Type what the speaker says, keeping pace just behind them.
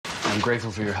I'm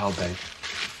grateful for your help, babe.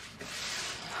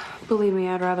 Believe me,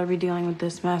 I'd rather be dealing with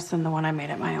this mess than the one I made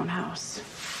at my own house.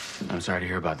 I'm sorry to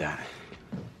hear about that.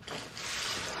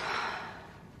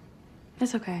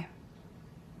 It's okay.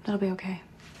 It'll be okay.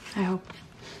 I hope.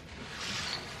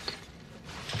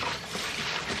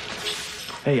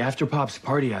 Hey, after Pop's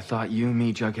party, I thought you,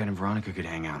 me, Jughead, and Veronica could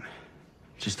hang out.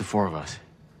 Just the four of us.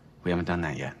 We haven't done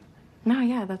that yet. No,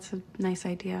 yeah, that's a nice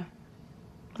idea.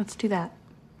 Let's do that.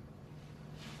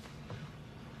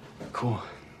 Cool.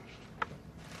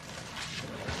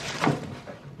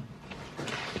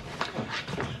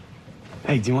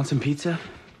 Hey, do you want some pizza?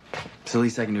 It's the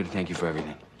least I can do to thank you for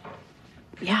everything.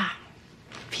 Yeah.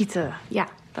 Pizza. Yeah,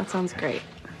 that sounds great.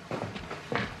 I'm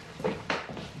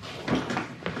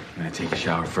gonna take a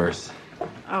shower first.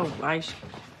 Oh,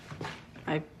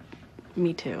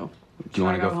 me too. Do you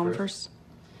want to go go home first? first?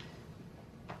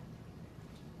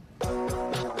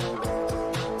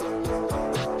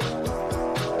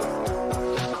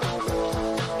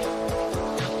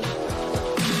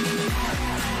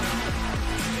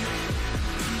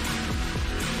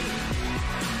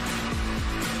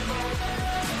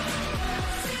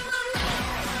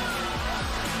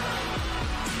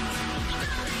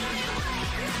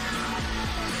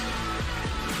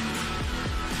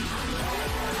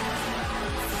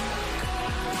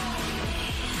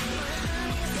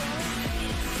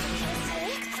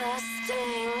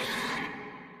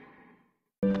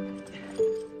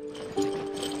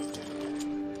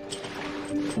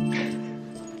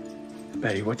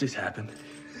 Betty, what just happened?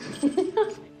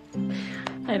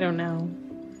 I don't know.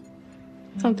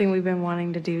 Something we've been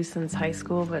wanting to do since high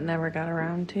school, but never got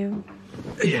around to.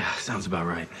 Yeah, sounds about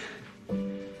right.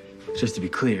 Just to be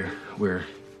clear, we're...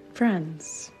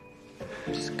 Friends.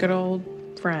 Just good old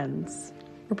friends.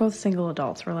 We're both single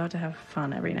adults. We're allowed to have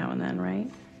fun every now and then, right?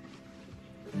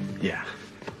 Yeah.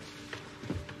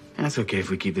 And it's okay if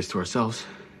we keep this to ourselves.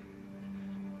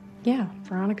 Yeah,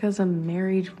 Veronica's a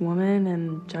married woman,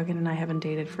 and Jughead and I haven't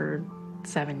dated for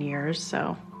 7 years,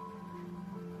 so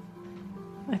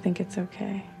I think it's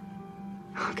okay.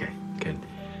 Okay, good.